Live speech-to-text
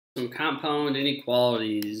Some compound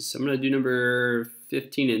inequalities. I'm going to do number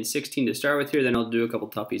 15 and 16 to start with here, then I'll do a couple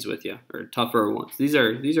toughies with you, or tougher ones. These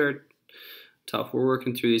are tough. We're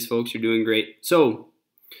working through these, folks. You're doing great. So,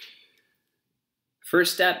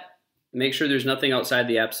 first step, make sure there's nothing outside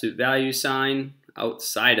the absolute value sign,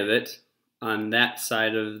 outside of it, on that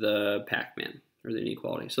side of the Pac-Man, or the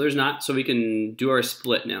inequality. So there's not, so we can do our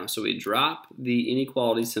split now. So we drop the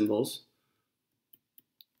inequality symbols,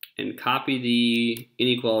 and copy the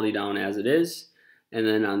inequality down as it is. And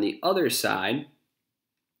then on the other side,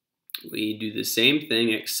 we do the same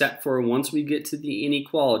thing, except for once we get to the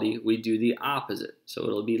inequality, we do the opposite. So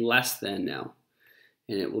it'll be less than now,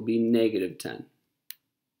 and it will be negative 10.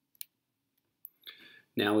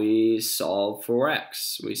 Now we solve for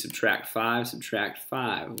x. We subtract 5,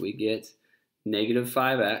 we get negative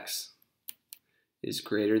 5x is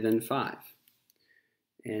greater than 5.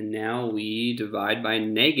 And now we divide by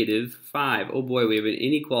negative 5. Oh boy, we have an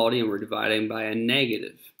inequality and we're dividing by a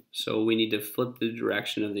negative. So we need to flip the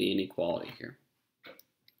direction of the inequality here.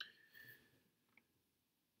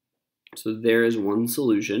 So there is one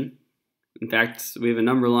solution. In fact, we have a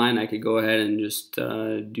number line. I could go ahead and just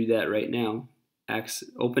do that right now. X,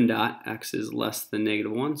 open dot, x is less than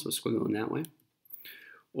negative 1, so squiggle in that way.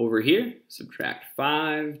 Over here, subtract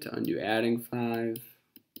 5 to undo adding 5.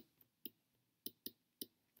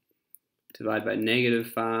 Divide by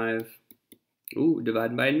negative 5. Ooh,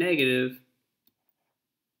 divide by negative.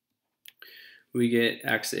 We get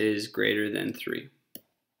x is greater than 3.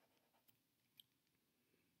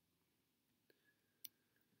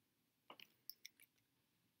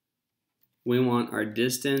 We want our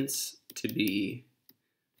distance to be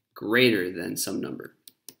greater than some number.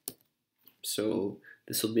 So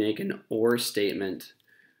this will make an or statement.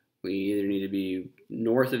 We either need to be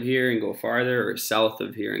north of here and go farther, or south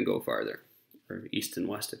of here and go farther, or east and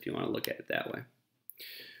west if you want to look at it that way.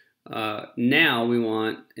 Now we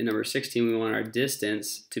want, in number 16, we want our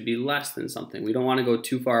distance to be less than something. We don't want to go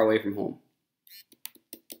too far away from home.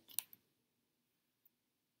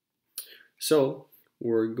 So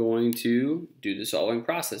we're going to do the solving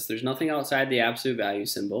process. There's nothing outside the absolute value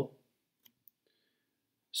symbol.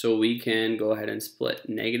 So we can go ahead and split.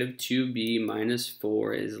 Negative 2b minus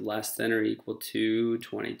 4 is less than or equal to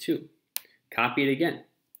 22. Copy it again.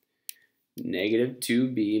 Negative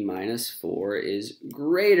 2b minus 4 is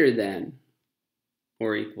greater than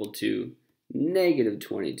or equal to negative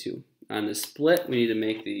 22. On the split, we need to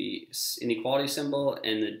make the inequality symbol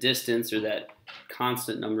and the distance, or that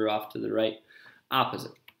constant number off to the right,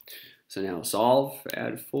 opposite. So now solve,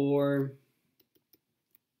 add 4.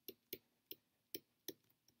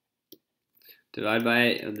 Divide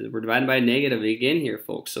by, we're dividing by negative again here,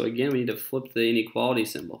 folks. So again, we need to flip the inequality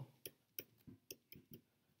symbol.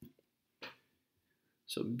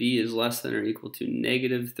 So b is less than or equal to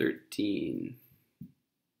negative 13.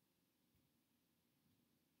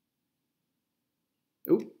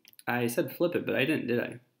 Oop, I said flip it, but I didn't, did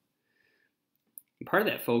I? And part of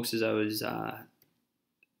that, folks, is I was,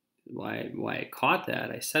 why I caught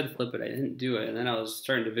that, I said flip it, I didn't do it. And then I was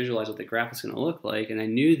starting to visualize what the graph is going to look like, and I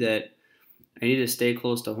knew that I need to stay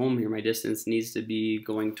close to home here. My distance needs to be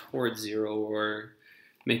going towards 0, or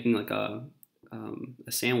making like a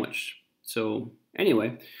sandwich. So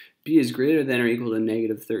anyway, b is greater than or equal to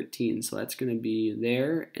negative 13. So that's going to be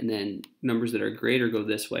there, and then numbers that are greater go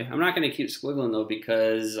this way. I'm not going to keep squiggling though,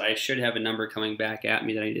 because I should have a number coming back at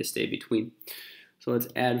me that I need to stay between. So let's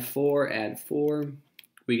add 4, add 4.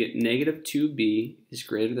 We get negative 2b is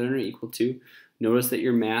greater than or equal to. Notice that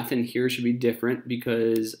your math in here should be different,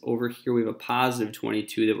 because over here we have a positive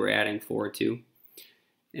 22 that we're adding 4 to.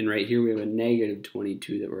 And right here we have a negative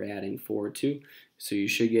 22 that we're adding 4 to. So you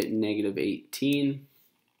should get negative 18.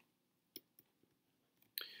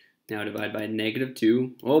 Now divide by negative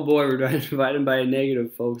 2. Oh boy, we're dividing by a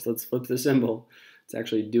negative, folks. Let's flip the symbol. Let's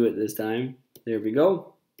actually do it this time. There we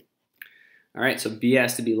go. All right, so b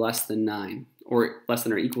has to be less than 9, or less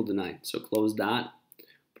than or equal to 9. So close dot.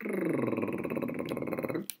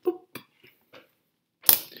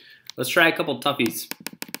 Let's try a couple toughies.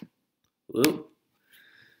 Ooh.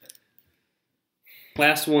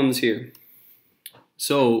 Last ones here.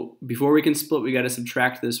 So before we can split, we got to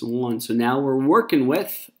subtract this 1. So now we're working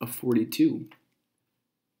with a 42.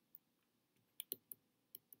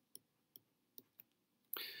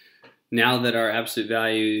 Now that our absolute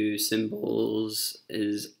value symbols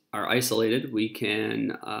are isolated, we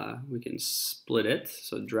can split it.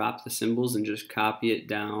 So drop the symbols and just copy it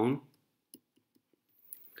down.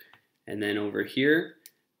 And then over here,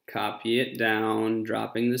 copy it down,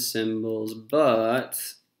 dropping the symbols,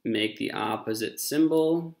 but make the opposite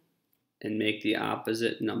symbol and make the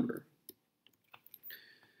opposite number.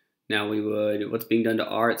 Now we would, what's being done to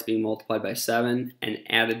r? It's being multiplied by 7 and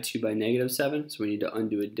added to by -7. So we need to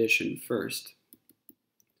undo addition first.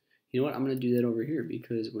 You know what? I'm going to do that over here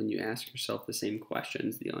because when you ask yourself the same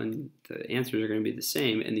questions, the answers are going to be the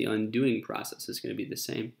same and the undoing process is going to be the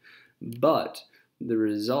same. But the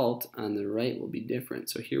result on the right will be different.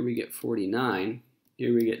 So here we get 49.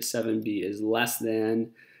 Here we get 7b is less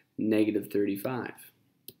than -35.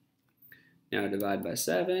 Now divide by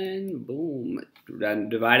 7, boom. I'm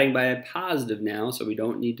dividing by a positive now, so we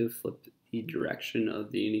don't need to flip the direction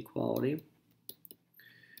of the inequality.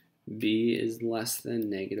 B is less than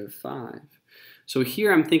 -5. So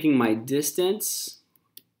here I'm thinking my distance,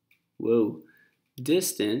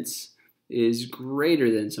 distance is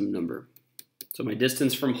greater than some number. So my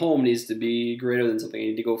distance from home needs to be greater than something. I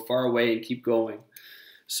need to go far away and keep going.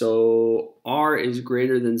 So r is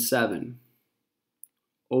greater than 7.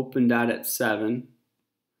 Open dot at 7,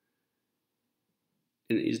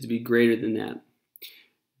 and it needs to be greater than that.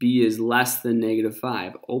 B is less than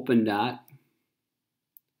 -5. Open dot,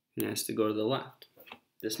 and it has to go to the left.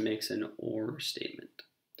 This makes an or statement.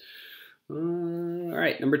 All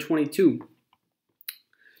right, number 22.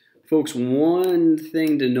 Folks, one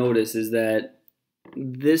thing to notice is that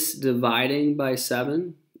this dividing by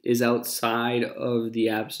 7 is outside of the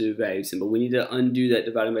absolute value symbol. We need to undo that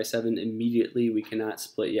dividing by 7 immediately. We cannot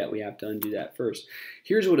split yet. We have to undo that first.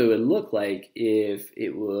 Here's what it would look like if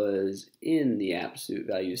it was in the absolute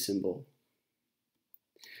value symbol.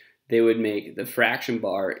 They would make the fraction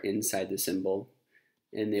bar inside the symbol,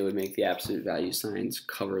 and they would make the absolute value signs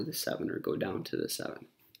cover the 7 or go down to the 7.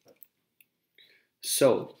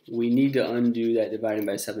 So we need to undo that dividing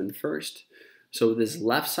by 7 first. So this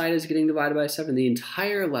left side is getting divided by 7. The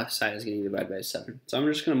entire left side is getting divided by 7. So I'm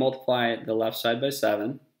just going to multiply the left side by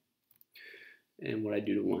 7. And what I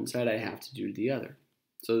do to one side, I have to do to the other.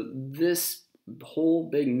 So this whole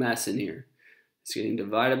big mess in here is getting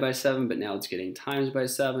divided by 7, but now it's getting times by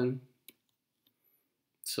 7.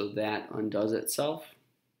 So that undoes itself.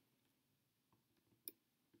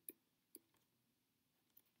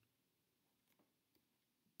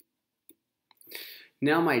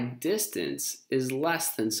 Now my distance is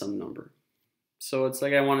less than some number. So it's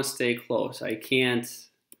like I want to stay close. I can't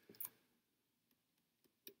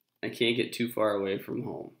get too far away from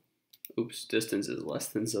home. Oops, distance is less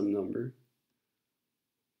than some number.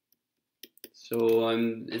 So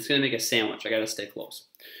it's going to make a sandwich. I got to stay close.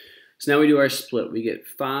 So now we do our split. We get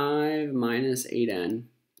 5 minus 8n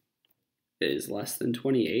is less than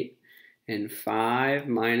 28. And 5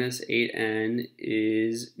 minus 8n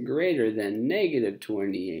is greater than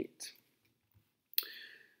 -28.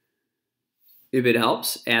 If it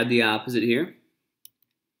helps, add the opposite here.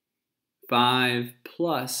 5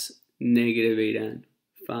 plus -8n.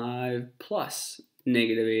 5 plus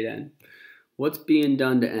 -8n. What's being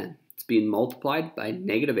done to n? It's being multiplied by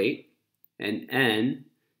 -8, and n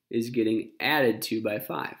is getting added to by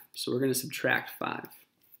 5. So we're going to subtract 5.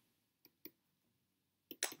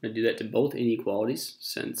 I'm going to do that to both inequalities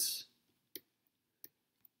since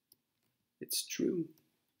it's true.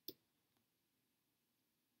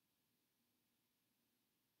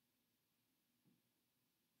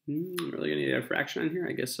 Really going to need a fraction on here?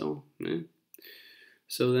 I guess so.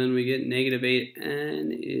 So then we get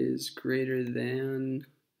 -8n is greater than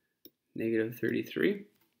 -33.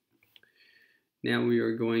 Now we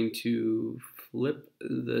are going to flip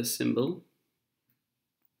the symbol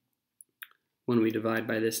when we divide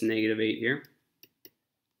by this -8 here.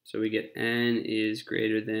 So we get n is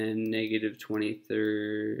greater than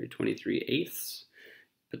 -23/8.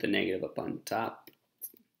 Put the negative up on top.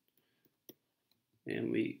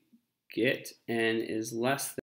 And we get n is less than